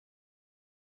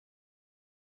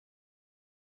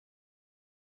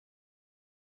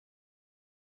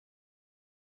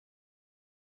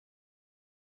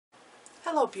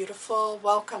Hello beautiful,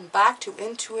 welcome back to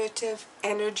Intuitive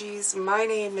Energies. My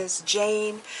name is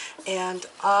Jane and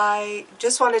I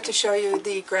just wanted to show you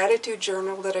the gratitude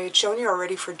journal that I had shown you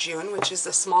already for June, which is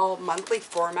the small monthly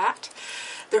format.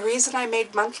 The reason I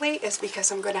made monthly is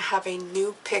because I'm going to have a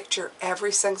new picture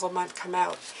every single month come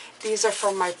out. These are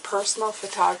from my personal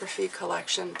photography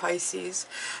collection, Pisces.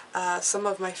 Some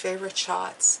of my favorite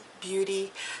shots.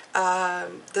 Beauty.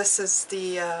 This is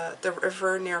the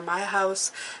river near my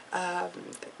house,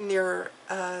 near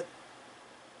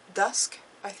dusk,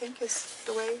 I think is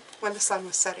the way, when the sun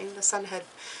was setting. The sun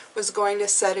was going to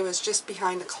set. It was just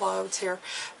behind the clouds here,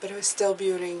 but it was still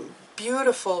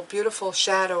beautiful, beautiful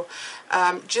shadow.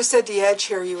 Just at the edge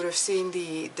here, you would have seen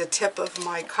the tip of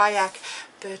my kayak,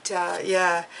 but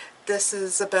yeah. This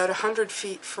is about 100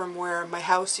 feet from where my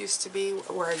house used to be,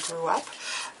 where I grew up.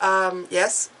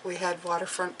 Yes, we had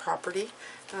waterfront property.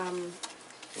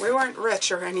 We weren't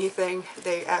rich or anything.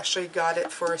 They actually got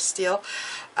it for a steal.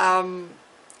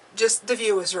 Just the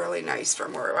view was really nice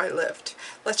from where I lived.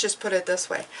 Let's just put it this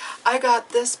way. I got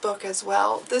this book as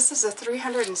well. This is a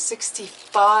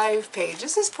 365 page.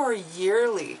 This is for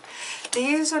yearly.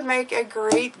 These would make a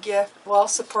great gift while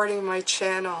supporting my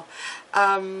channel.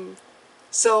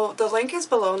 So the link is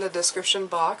below in the description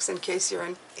box in case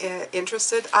you're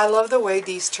interested. I love the way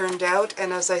these turned out,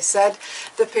 and as I said,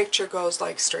 the picture goes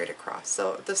like straight across.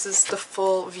 So this is the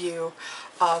full view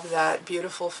of that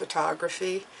beautiful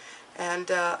photography,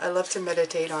 and I love to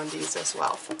meditate on these as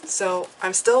well. So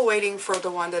I'm still waiting for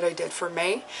the one that I did for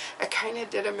May. I kind of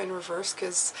did them in reverse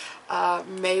because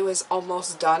May was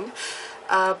almost done.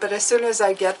 But as soon as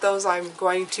I get those, I'm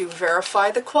going to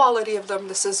verify the quality of them.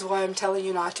 This is why I'm telling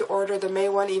you not to order the May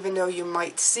one, even though you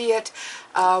might see it.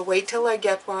 Wait till I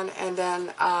get one, and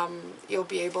then you'll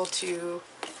be able to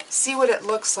see what it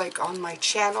looks like on my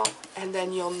channel, and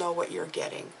then you'll know what you're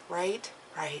getting, right?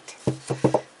 Right.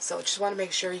 So just want to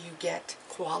make sure you get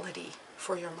quality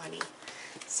for your money.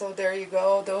 So there you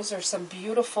go. Those are some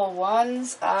beautiful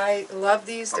ones. I love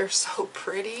these. They're so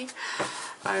pretty.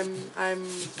 I'm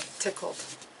tickled.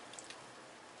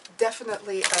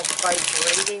 Definitely a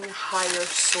vibrating higher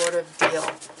sort of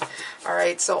deal.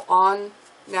 Alright, so on,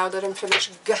 now that I'm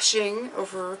finished gushing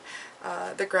over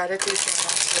the gratitude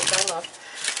journal, which I love,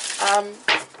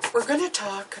 we're going to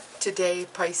talk today,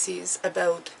 Pisces,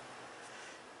 about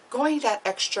going that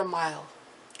extra mile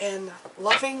and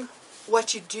loving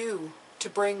what you do to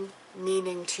bring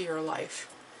meaning to your life,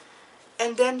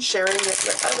 and then sharing it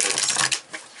with others.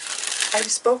 I've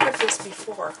spoken of this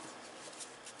before.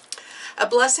 A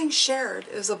blessing shared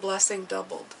is a blessing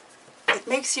doubled. It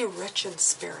makes you rich in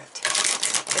spirit.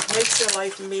 It makes your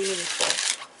life meaningful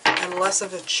and less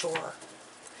of a chore.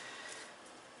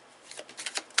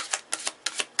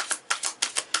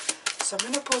 So I'm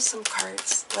going to pull some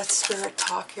cards. Let spirit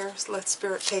talk here. Let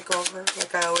spirit take over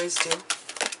like I always do.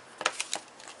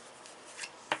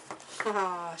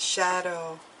 Ah,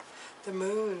 shadow. The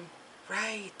moon.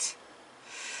 Right.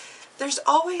 There's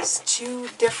always two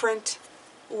different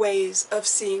ways of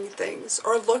seeing things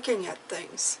or looking at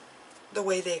things. The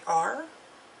way they are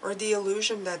or the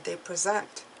illusion that they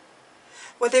present.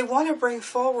 What they want to bring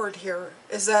forward here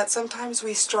is that sometimes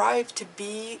we strive to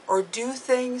be or do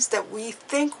things that we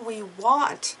think we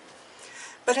want,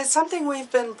 but it's something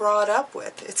we've been brought up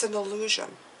with. It's an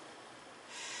illusion.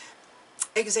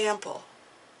 Example.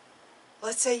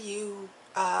 Let's say you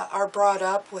are brought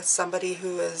up with somebody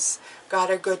who has got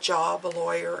a good job, a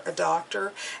lawyer, a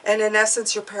doctor, and in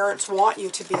essence your parents want you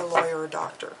to be a lawyer or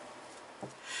doctor.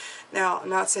 Now, I'm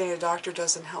not saying a doctor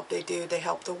doesn't help. They do. They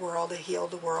help the world. They heal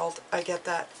the world. I get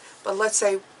that. But let's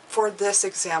say for this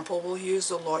example, we'll use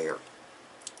a lawyer.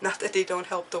 Not that they don't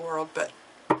help the world, but,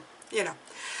 you know.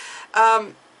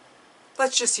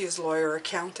 Let's just use lawyer,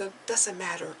 accountant. Doesn't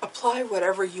matter. Apply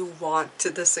whatever you want to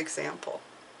this example.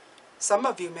 Some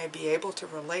of you may be able to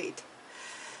relate.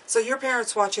 So your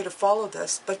parents want you to follow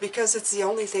this, but because it's the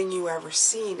only thing you ever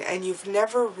seen and you've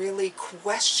never really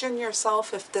questioned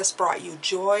yourself if this brought you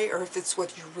joy or if it's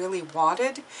what you really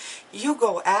wanted, you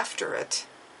go after it.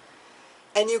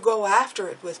 And you go after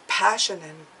it with passion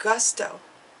and gusto.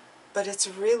 But it's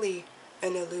really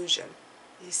an illusion.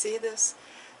 You see this?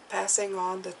 Passing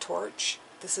on the torch.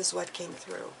 This is what came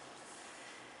through.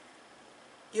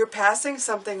 You're passing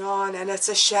something on and it's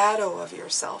a shadow of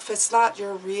yourself. It's not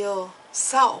your real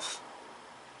self.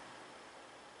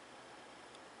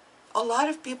 A lot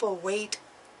of people wait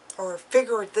or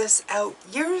figure this out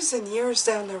years and years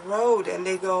down the road and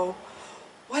they go,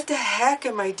 what the heck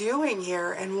am I doing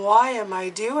here and why am I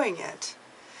doing it?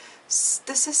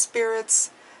 This is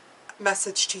Spirit's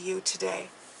message to you today.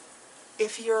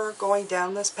 If you're going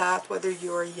down this path, whether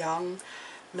you're young,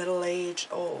 middle age,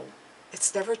 old.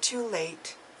 It's never too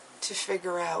late to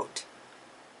figure out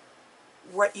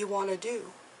what you want to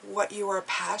do, what you are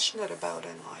passionate about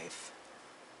in life.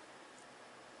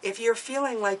 If you're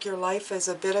feeling like your life is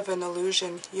a bit of an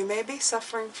illusion, you may be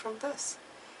suffering from this.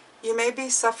 You may be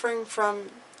suffering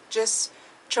from just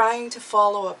trying to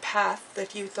follow a path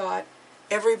that you thought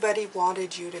everybody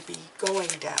wanted you to be going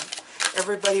down.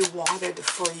 Everybody wanted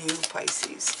for you,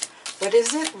 Pisces. But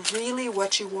is it really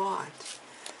what you want?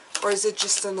 Or is it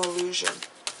just an illusion?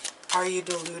 Are you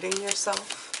deluding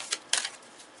yourself?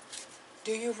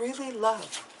 Do you really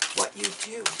love what you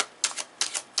do?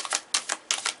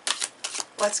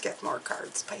 Let's get more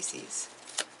cards, Pisces.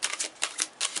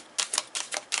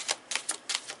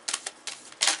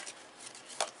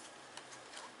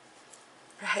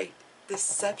 Right,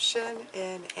 deception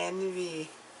and envy.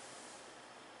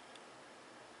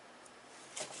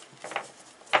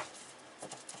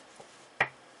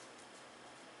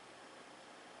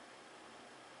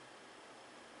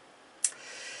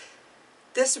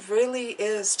 This really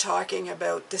is talking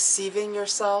about deceiving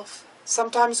yourself.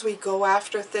 Sometimes we go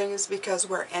after things because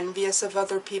we're envious of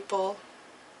other people.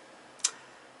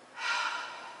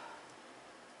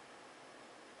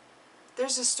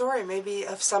 There's a story maybe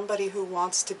of somebody who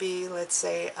wants to be, let's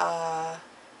say,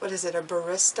 what is it, a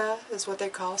barista is what they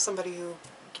call somebody who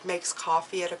makes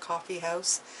coffee at a coffee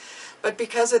house. But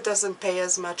because it doesn't pay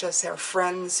as much as their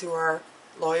friends who are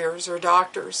lawyers or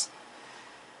doctors,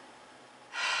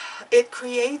 it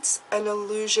creates an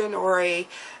illusion or a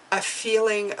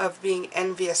feeling of being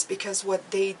envious because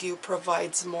what they do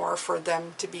provides more for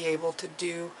them to be able to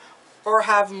do or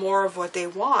have more of what they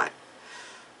want.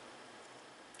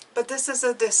 But this is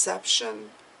a deception,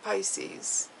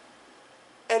 Pisces,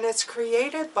 and it's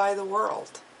created by the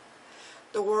world.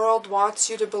 The world wants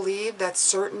you to believe that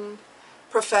certain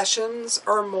professions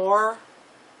are more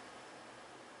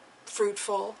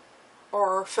fruitful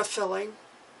or fulfilling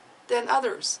than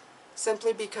others,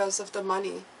 simply because of the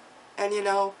money. And you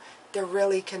know, they're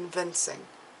really convincing.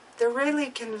 They're really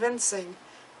convincing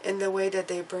in the way that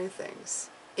they bring things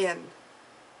in.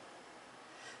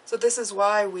 So this is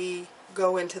why we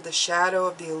go into the shadow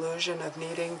of the illusion of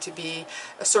needing to be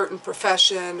a certain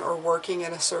profession or working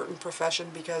in a certain profession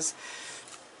because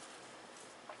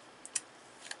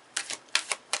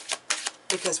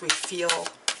we feel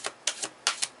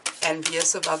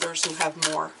envious of others who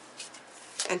have more,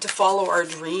 and to follow our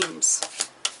dreams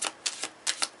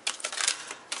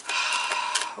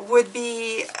would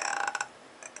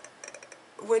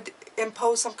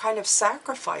impose some kind of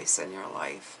sacrifice in your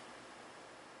life.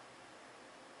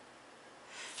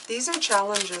 These are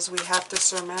challenges we have to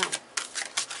surmount.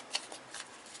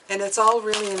 And it's all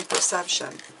really in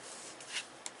perception.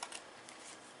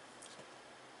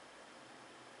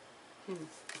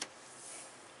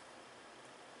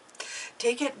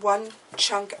 Take it one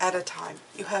chunk at a time.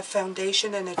 You have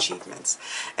foundation and achievements.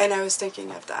 And I was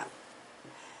thinking of that.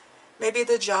 Maybe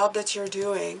the job that you're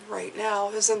doing right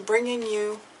now isn't bringing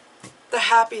you the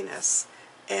happiness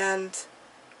and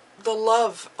the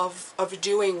love of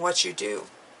doing what you do.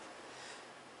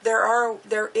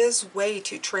 There is way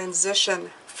to transition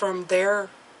from there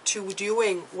to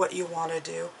doing what you want to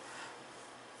do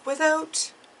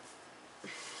without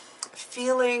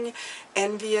feeling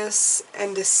envious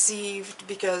and deceived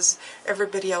because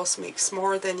everybody else makes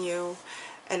more than you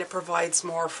and it provides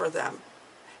more for them.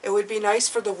 It would be nice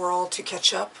for the world to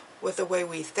catch up with the way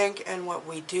we think and what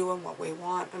we do and what we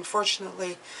want.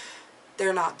 Unfortunately,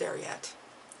 they're not there yet.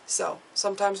 So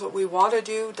sometimes what we want to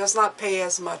do does not pay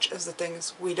as much as the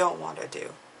things we don't want to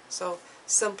do. So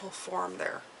simple form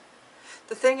there.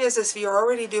 The thing is if you're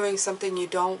already doing something you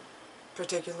don't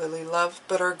particularly love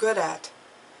but are good at,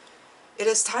 it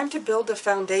is time to build a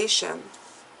foundation,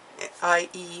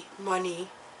 i.e. money,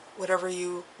 whatever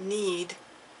you need,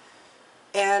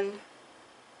 and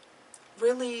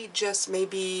really just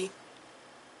maybe,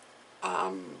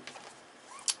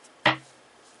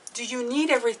 do you need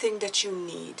everything that you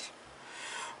need?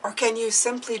 Or can you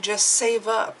simply just save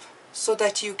up so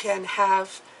that you can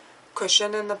have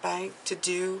cushion in the bank to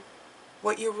do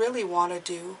what you really want to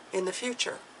do in the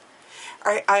future?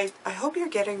 I hope you're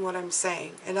getting what I'm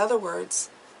saying. In other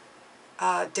words,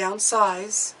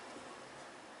 downsize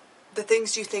the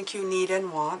things you think you need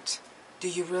and want. Do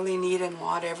you really need and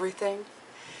want everything?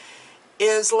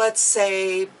 Is, let's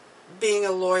say, being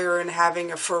a lawyer and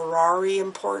having a Ferrari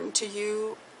important to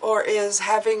you? Or is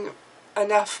having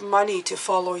enough money to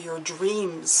follow your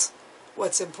dreams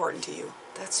what's important to you?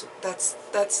 That's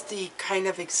the kind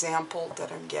of example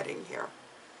that I'm getting here.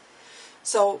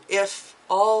 So if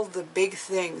all the big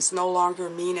things no longer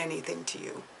mean anything to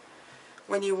you,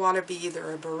 when you want to be either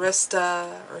a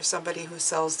barista or somebody who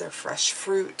sells their fresh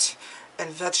fruit and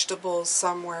vegetables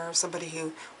somewhere, somebody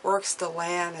who works the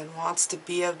land and wants to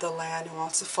be of the land and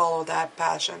wants to follow that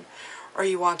passion, or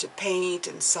you want to paint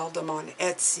and sell them on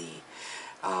Etsy.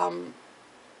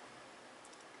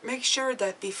 Make sure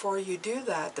that before you do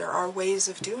that, there are ways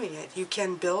of doing it. You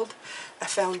can build a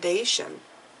foundation.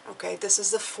 Okay, this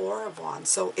is the Four of Wands,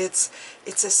 so it's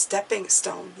a stepping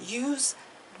stone. Use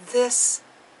this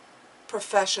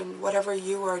profession, whatever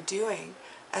you are doing,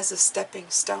 as a stepping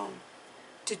stone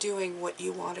to doing what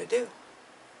you want to do,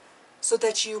 so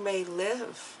that you may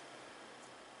live.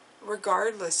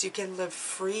 Regardless, you can live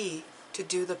free to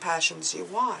do the passions you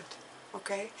want.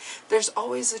 Okay? There's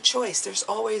always a choice. There's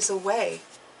always a way.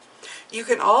 You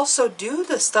can also do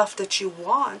the stuff that you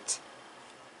want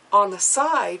on the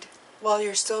side while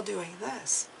you're still doing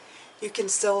this. You can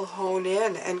still hone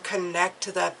in and connect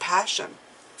to that passion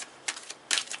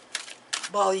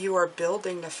while you are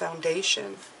building the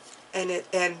foundation and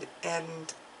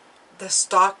the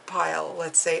stockpile,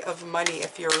 let's say, of money,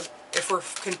 if we're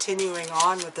continuing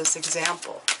on with this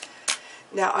example.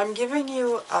 Now, I'm giving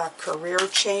you a career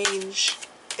change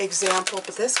example,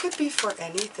 but this could be for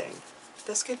anything.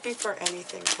 This could be for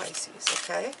anything, Pisces,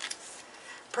 okay?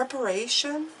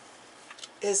 Preparation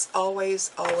is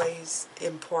always, always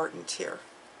important here.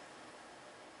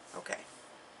 Okay.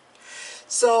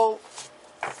 So,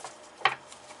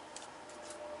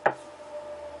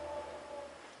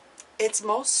 it's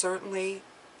most certainly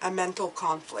a mental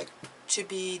conflict to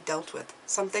be dealt with,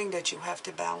 something that you have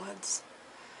to balance.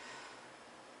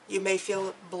 You may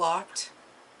feel blocked,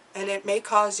 and it may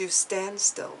cause you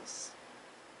standstills.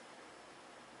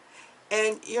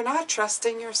 And you're not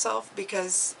trusting yourself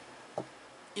because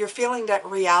you're feeling that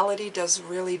reality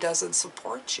really doesn't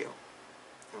support you.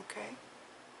 Okay?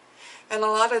 And a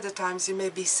lot of the times you may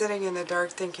be sitting in the dark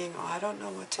thinking, oh, I don't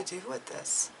know what to do with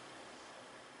this.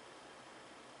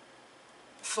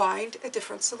 Find a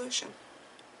different solution.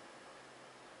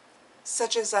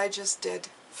 Such as I just did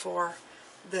for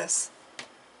this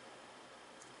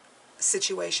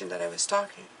situation that I was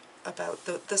talking about.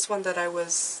 This one that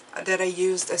I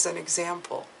used as an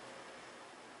example.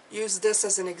 Use this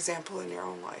as an example in your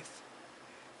own life.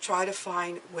 Try to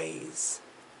find ways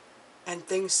and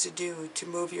things to do to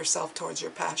move yourself towards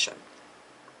your passion.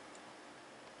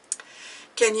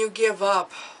 Can you give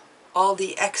up all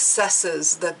the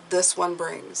excesses that this one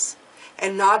brings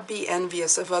and not be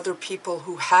envious of other people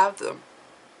who have them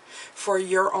for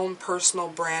your own personal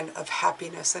brand of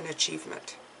happiness and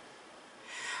achievement?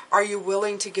 Are you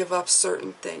willing to give up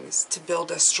certain things to build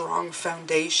a strong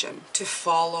foundation, to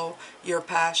follow your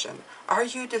passion? Are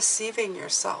you deceiving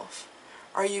yourself?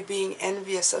 Are you being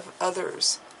envious of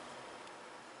others?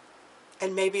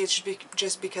 And maybe it's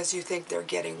just because you think they're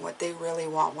getting what they really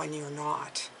want when you're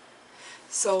not.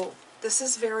 So this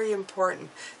is very important.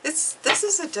 This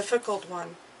is a difficult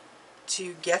one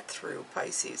to get through,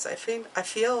 Pisces. I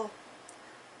feel,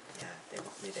 yeah, they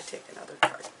want me to take another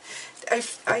card.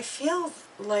 I feel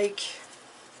like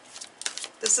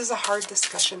this is a hard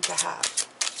discussion to have.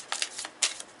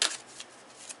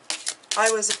 I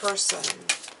was a person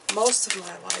most of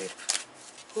my life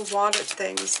who wanted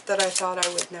things that I thought I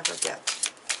would never get.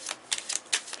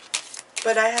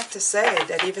 But I have to say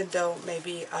that even though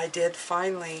maybe I did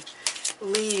finally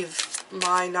leave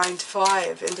my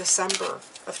 9-to-5 in December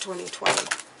of 2020,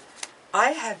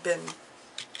 I had been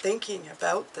thinking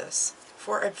about this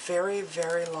for a very,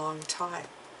 very long time.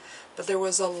 But there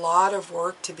was a lot of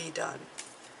work to be done.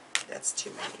 That's too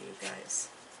many, you guys.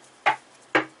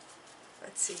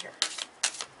 Let's see here.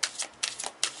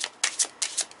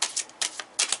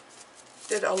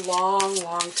 Did a long,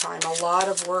 long time, a lot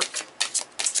of work.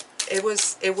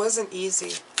 It wasn't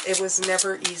easy. It was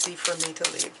never easy for me to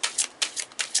leave.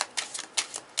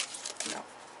 No.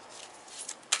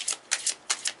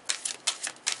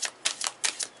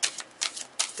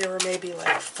 There were maybe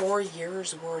like 4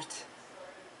 years worth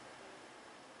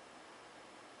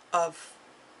of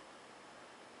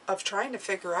trying to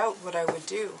figure out what I would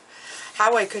do,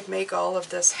 how I could make all of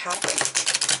this happen.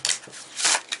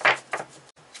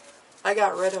 I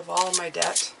got rid of all my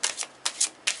debt.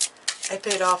 I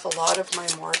paid off a lot of my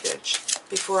mortgage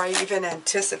before I even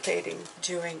anticipating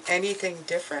doing anything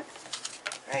different.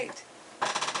 Right.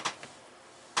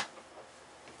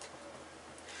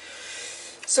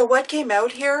 So what came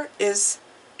out here is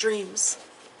dreams.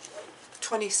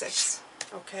 26.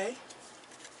 Okay?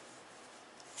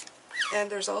 And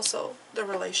there's also the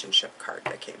relationship card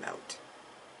that came out.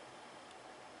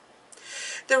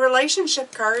 The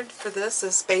relationship card for this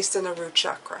is based in the root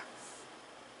chakra.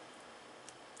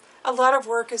 A lot of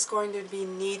work is going to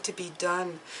need to be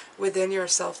done within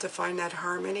yourself to find that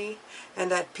harmony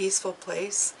and that peaceful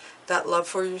place, that love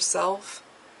for yourself.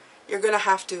 You're going to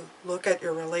have to look at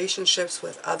your relationships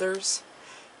with others.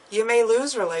 You may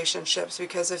lose relationships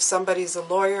because if somebody's a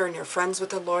lawyer and you're friends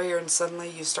with a lawyer and suddenly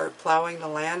you start plowing the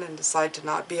land and decide to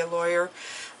not be a lawyer,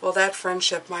 well, that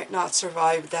friendship might not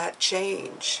survive that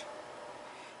change.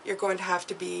 You're going to have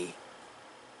to be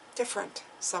different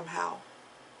somehow.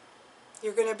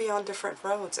 You're going to be on different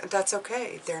roads, and that's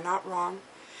okay. They're not wrong.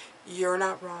 You're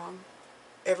not wrong.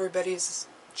 Everybody's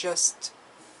just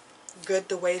good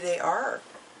the way they are.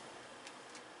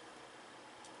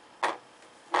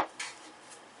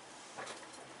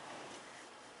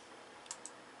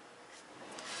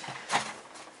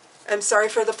 I'm sorry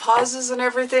for the pauses and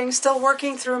everything. Still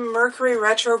working through Mercury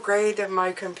retrograde, and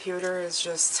my computer is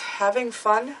just having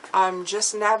fun. I'm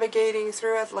just navigating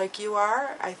through it like you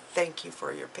are. I thank you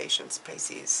for your patience,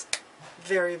 Pisces.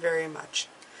 Very, very much.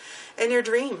 And your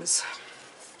dreams.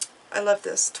 I love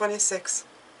this. 26.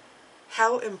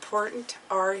 How important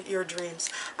are your dreams?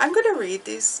 I'm going to read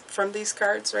these from these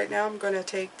cards right now. I'm going to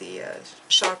take the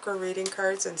chakra reading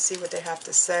cards and see what they have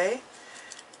to say.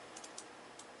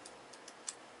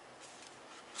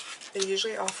 They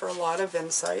usually offer a lot of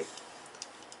insight.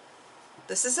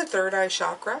 This is the third eye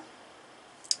chakra.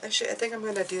 Actually, I think I'm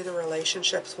going to do the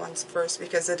relationships ones first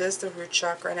because it is the root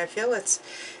chakra, and I feel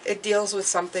it deals with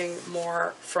something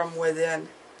more from within,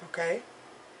 okay?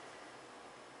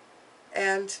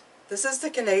 And this is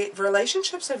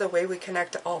relationships are the way we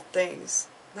connect to all things,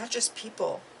 not just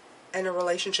people, and a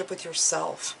relationship with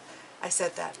yourself. I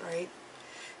said that, right?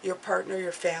 Your partner,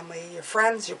 your family, your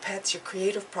friends, your pets, your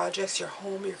creative projects, your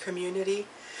home, your community.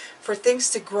 For things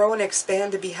to grow and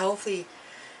expand, to be healthy,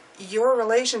 your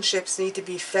relationships need to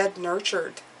be fed,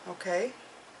 nurtured, okay?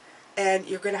 And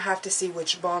you're going to have to see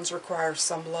which bonds require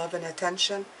some love and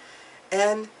attention,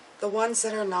 and the ones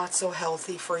that are not so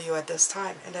healthy for you at this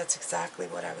time. And that's exactly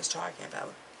what I was talking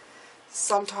about.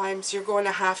 Sometimes you're going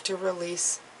to have to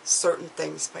release certain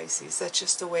things, Pisces. That's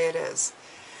just the way it is.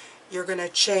 You're going to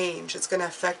change. It's going to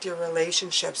affect your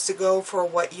relationships. To go for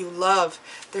what you love,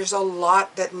 there's a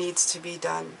lot that needs to be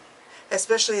done,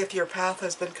 especially if your path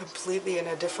has been completely in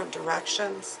a different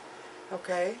directions,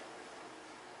 okay?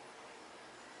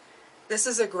 This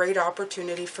is a great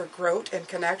opportunity for growth and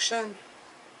connection,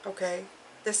 okay?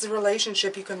 This is a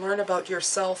relationship you can learn about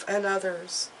yourself and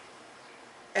others,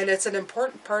 and it's an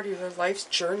important part of your life's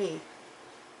journey.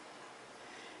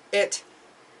 It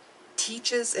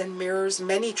teaches and mirrors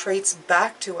many traits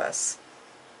back to us,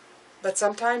 but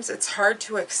sometimes it's hard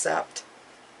to accept.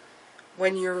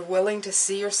 When you're willing to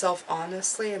see yourself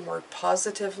honestly and work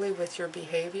positively with your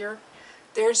behavior,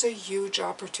 there's a huge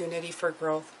opportunity for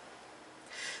growth.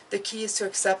 The key is to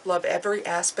accept, love every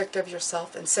aspect of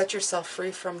yourself and set yourself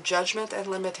free from judgment and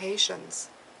limitations,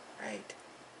 right?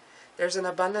 There's an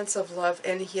abundance of love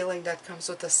and healing that comes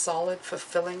with a solid,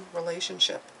 fulfilling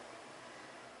relationship.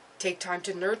 Take time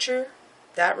to nurture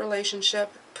that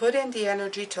relationship. Put in the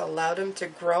energy to allow them to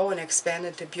grow and expand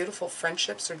into beautiful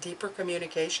friendships or deeper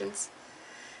communications.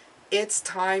 It's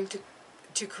time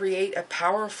to create a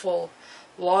powerful,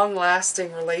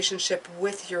 long-lasting relationship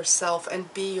with yourself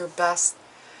and be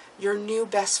your new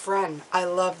best friend. I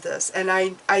love this. And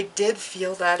I did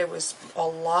feel that it was a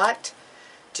lot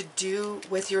to do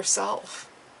with yourself,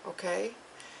 okay?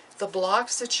 The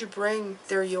blocks that you bring,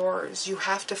 they're yours. You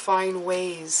have to find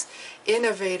ways,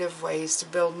 innovative ways, to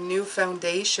build new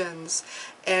foundations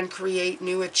and create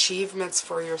new achievements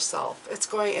for yourself.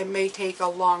 It may take a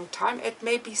long time. It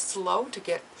may be slow to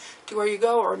get to where you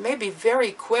go, or it may be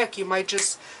very quick. You might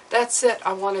just, that's it,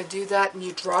 I want to do that, and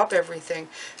you drop everything.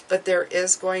 But there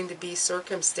is going to be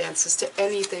circumstances to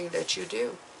anything that you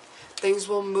do. Things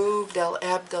will move, they'll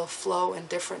ebb, they'll flow in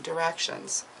different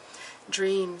directions.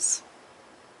 Dreams.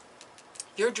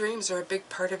 Your dreams are a big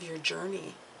part of your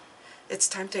journey. It's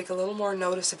time to take a little more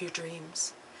notice of your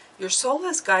dreams. Your soul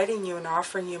is guiding you and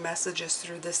offering you messages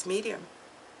through this medium.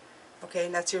 Okay,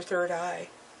 and that's your third eye.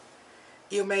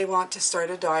 You may want to start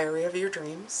a diary of your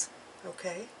dreams,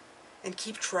 okay, and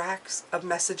keep tracks of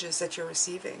messages that you're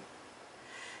receiving.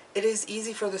 It is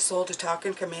easy for the soul to talk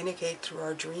and communicate through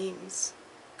our dreams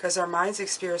because our minds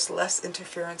experience less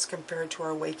interference compared to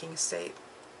our waking state.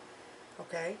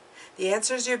 Okay? The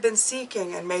answers you've been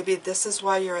seeking, and maybe this is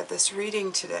why you're at this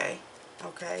reading today.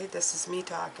 Okay? This is me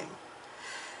talking.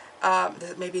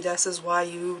 Maybe this is why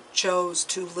you chose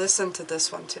to listen to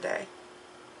this one today.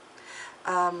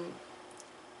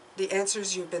 The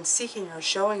answers you've been seeking are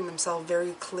showing themselves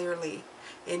very clearly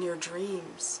in your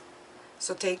dreams.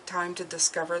 So take time to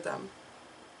discover them.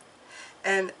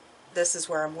 And this is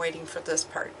where I'm waiting for this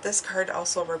part. This card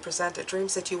also represents the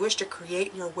dreams that you wish to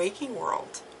create in your waking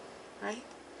world, right?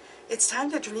 It's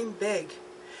time to dream big.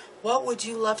 What would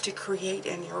you love to create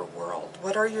in your world?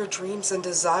 What are your dreams and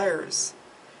desires?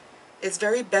 It's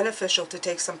very beneficial to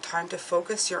take some time to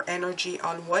focus your energy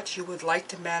on what you would like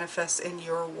to manifest in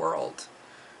your world.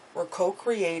 We're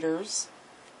co-creators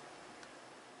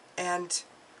and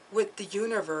with the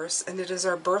universe, and it is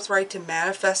our birthright to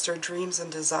manifest our dreams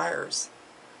and desires.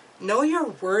 Know you're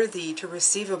worthy to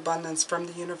receive abundance from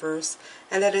the universe,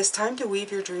 and that it's time to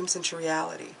weave your dreams into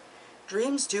reality.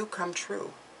 Dreams do come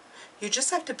true. You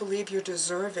just have to believe you're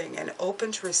deserving and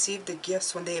open to receive the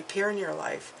gifts when they appear in your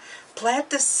life. Plant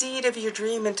the seed of your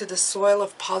dream into the soil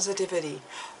of positivity.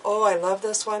 Oh, I love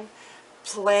this one.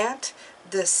 Plant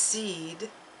the seeds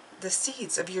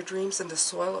of your dreams in the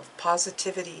soil of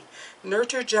positivity.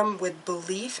 Nurture them with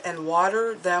belief and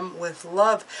water them with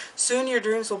love. Soon your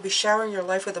dreams will be showering your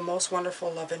life with the most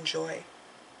wonderful love and joy.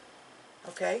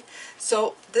 Okay?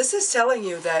 So this is telling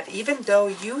you that even though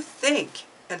you think,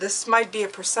 and this might be a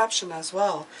perception as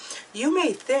well, you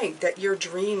may think that your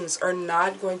dreams are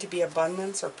not going to be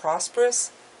abundance or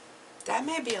prosperous. That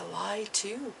may be a lie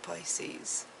too,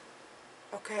 Pisces.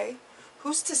 Okay?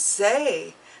 Who's to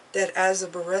say that as a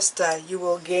barista you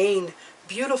will gain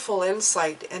beautiful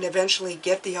insight and eventually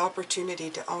get the opportunity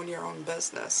to own your own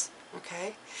business?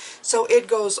 Okay? So it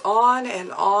goes on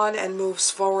and moves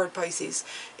forward, Pisces.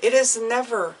 It is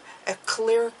never a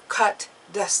clear-cut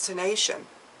destination.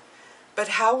 But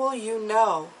how will you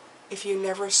know if you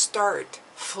never start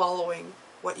following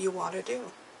what you want to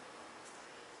do?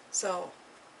 So,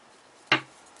 I'll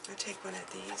take one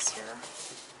of these here.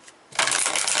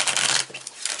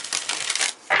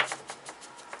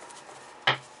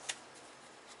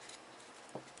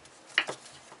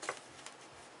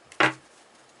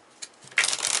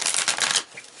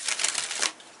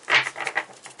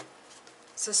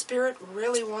 So Spirit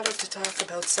really wanted to talk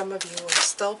about some of you who are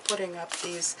still putting up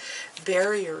these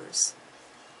barriers.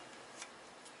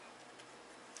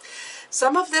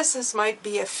 Some of this might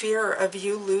be a fear of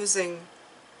you losing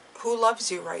who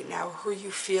loves you right now, who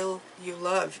you feel you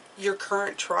love, your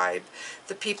current tribe,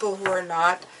 the people who are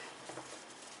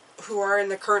in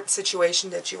the current situation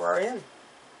that you are in.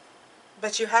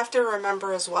 But you have to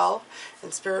remember as well,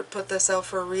 and Spirit put this out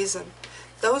for a reason,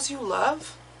 those you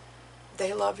love,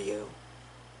 they love you.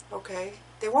 Okay?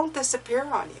 They won't disappear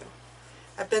on you.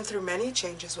 I've been through many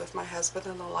changes with my husband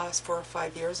in the last 4 or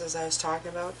 5 years, as I was talking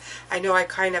about. I know I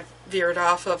kind of veered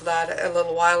off of that a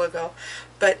little while ago,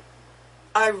 but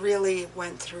I really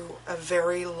went through a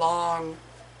very long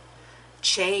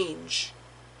change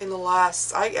in the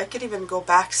last, I could even go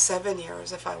back 7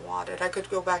 years if I wanted. I could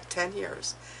go back 10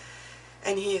 years.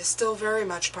 And he is still very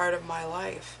much part of my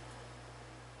life.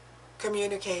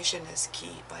 Communication is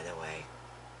key, by the way.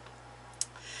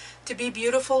 To be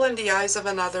beautiful in the eyes of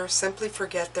another, simply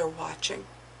forget they're watching.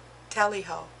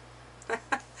 Tally-ho.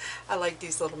 I like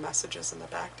these little messages in the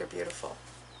back. They're beautiful.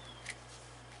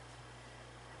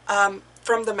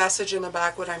 From the message in the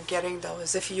back, what I'm getting, though,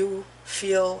 is if you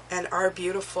feel and are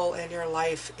beautiful in your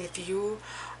life, if you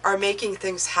are making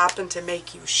things happen to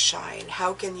make you shine,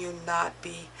 how can you not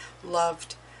be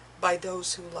loved by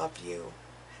those who love you?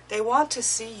 They want to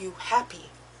see you happy.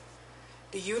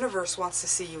 The universe wants to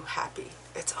see you happy.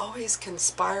 It's always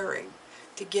conspiring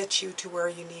to get you to where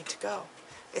you need to go.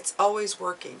 It's always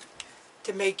working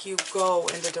to make you go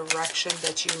in the direction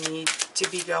that you need to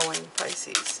be going,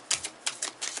 Pisces.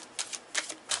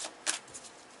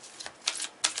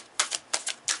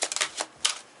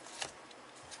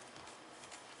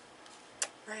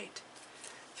 Right.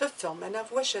 Fulfillment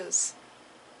of wishes.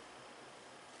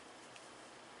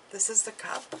 This is the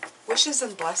cup. Wishes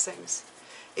and blessings.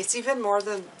 It's even more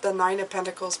than the Nine of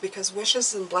Pentacles, because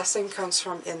wishes and blessing comes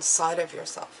from inside of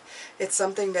yourself. It's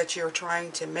something that you're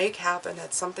trying to make happen.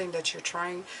 It's something that you're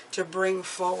trying to bring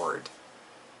forward.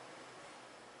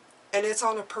 And it's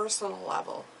on a personal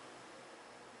level.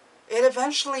 It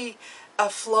eventually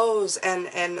flows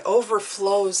and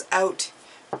overflows out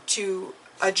to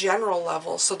a general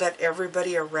level so that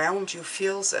everybody around you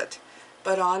feels it.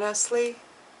 But honestly,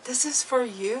 this is for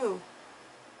you.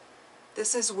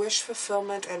 This is wish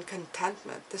fulfillment and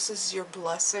contentment. This is your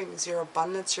blessings, your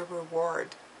abundance, your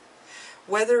reward.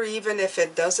 Whether even if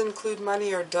it does include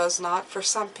money or does not, for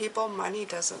some people money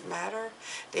doesn't matter.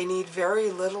 They need very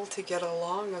little to get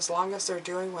along as long as they're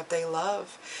doing what they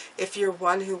love. If you're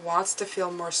one who wants to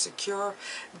feel more secure,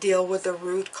 deal with the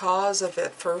root cause of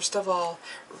it first of all.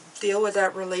 Deal with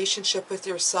that relationship with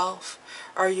yourself.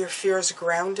 Are your fears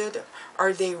grounded?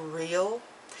 Are they real?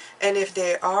 And if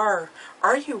they are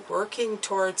you working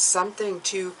towards something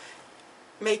to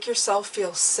Make yourself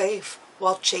feel safe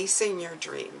while chasing your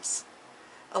dreams.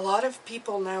 A lot of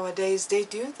people nowadays, they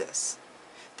do this.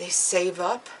 They save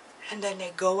up and then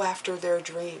they go after their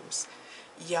dreams.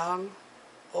 Young,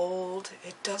 old,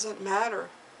 it doesn't matter.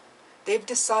 They've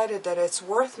decided that it's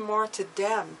worth more to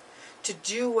them to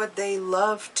do what they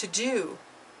love to do,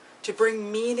 to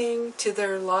bring meaning to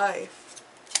their life.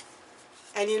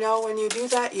 And you know, when you do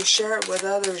that, you share it with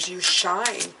others, you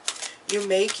shine. You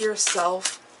make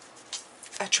yourself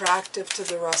attractive to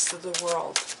the rest of the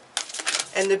world.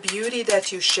 And the beauty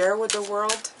that you share with the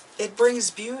world, it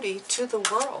brings beauty to the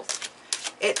world.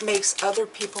 It makes other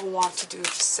people want to do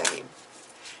the same.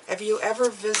 Have you ever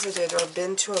visited or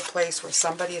been to a place where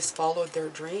somebody has followed their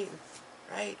dream?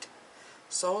 Right?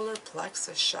 Solar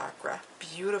plexus chakra,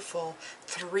 beautiful.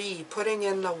 3, putting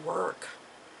in the work.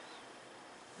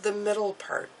 The middle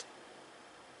part.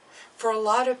 For a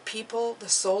lot of people, the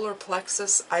solar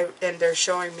plexus, and they're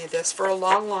showing me this, for a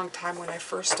long, long time when I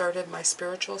first started my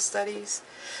spiritual studies,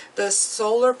 the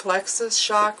solar plexus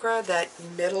chakra, that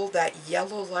middle, that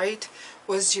yellow light,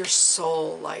 was your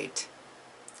soul light.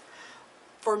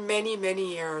 For many,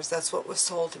 many years, that's what was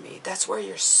told to me. That's where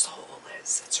your soul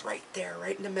is. It's right there,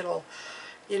 right in the middle,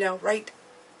 you know, right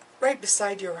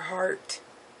beside your heart.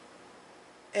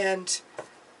 And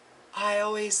I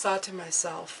always thought to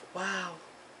myself, wow,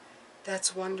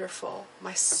 that's wonderful.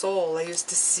 My soul, I used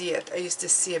to see it. I used to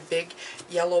see a big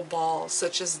yellow ball,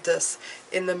 such as this,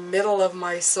 in the middle of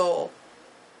my soul.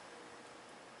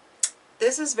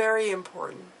 This is very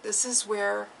important. This is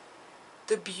where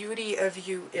the beauty of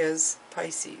you is,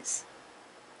 Pisces.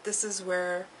 This is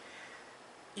where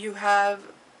you have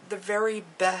the very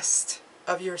best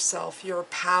of yourself, your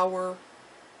power,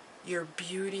 your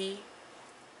beauty,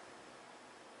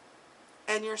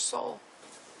 and your soul.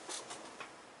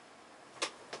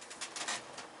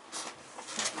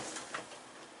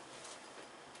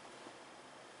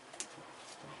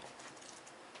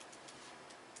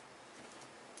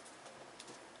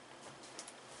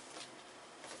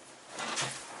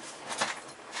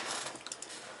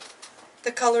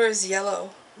 The color is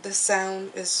yellow. The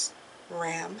sound is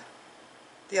ram.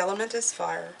 The element is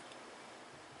fire.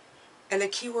 And the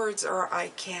keywords are I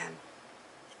can.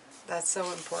 That's so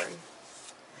important.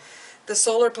 The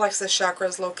solar plexus chakra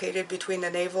is located between the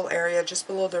navel area just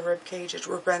below the rib cage. It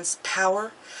represents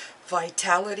power,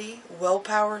 vitality,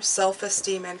 willpower,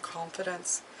 self-esteem, and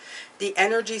confidence. The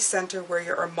energy center where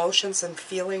your emotions and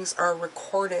feelings are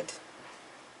recorded.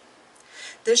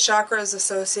 This chakra is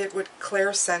associated with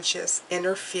clairsentience,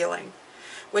 inner feeling,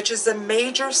 which is the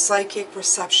major psychic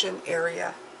reception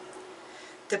area.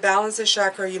 To balance this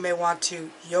chakra, you may want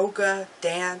to yoga,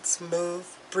 dance,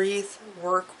 move, breathe,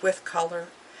 work with color.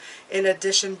 In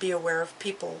addition, be aware of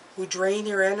people who drain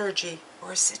your energy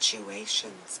or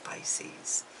situations,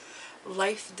 Pisces.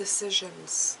 Life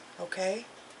decisions, okay?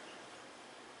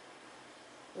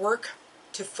 Work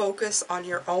to focus on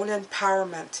your own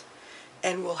empowerment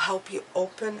and will help you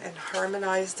open and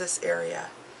harmonize this area.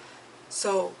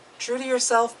 So, true to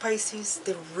yourself, Pisces,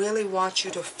 they really want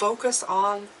you to focus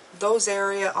on those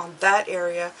area, on that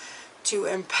area, to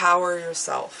empower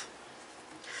yourself.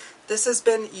 This has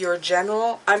been your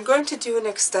general. I'm going to do an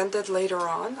extended later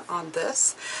on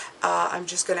this. I'm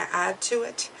just going to add to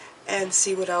it and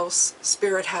see what else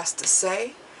Spirit has to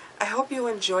say. I hope you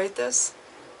enjoyed this.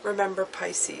 Remember,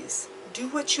 Pisces, do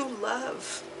what you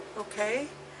love, okay?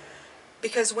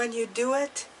 Because when you do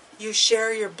it, you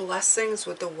share your blessings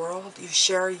with the world, you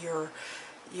share your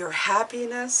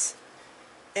happiness,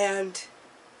 and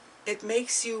it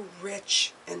makes you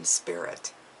rich in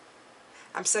spirit.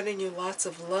 I'm sending you lots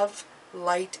of love,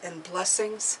 light, and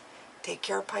blessings. Take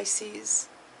care, Pisces.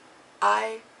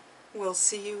 I will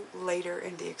see you later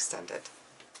in the extended.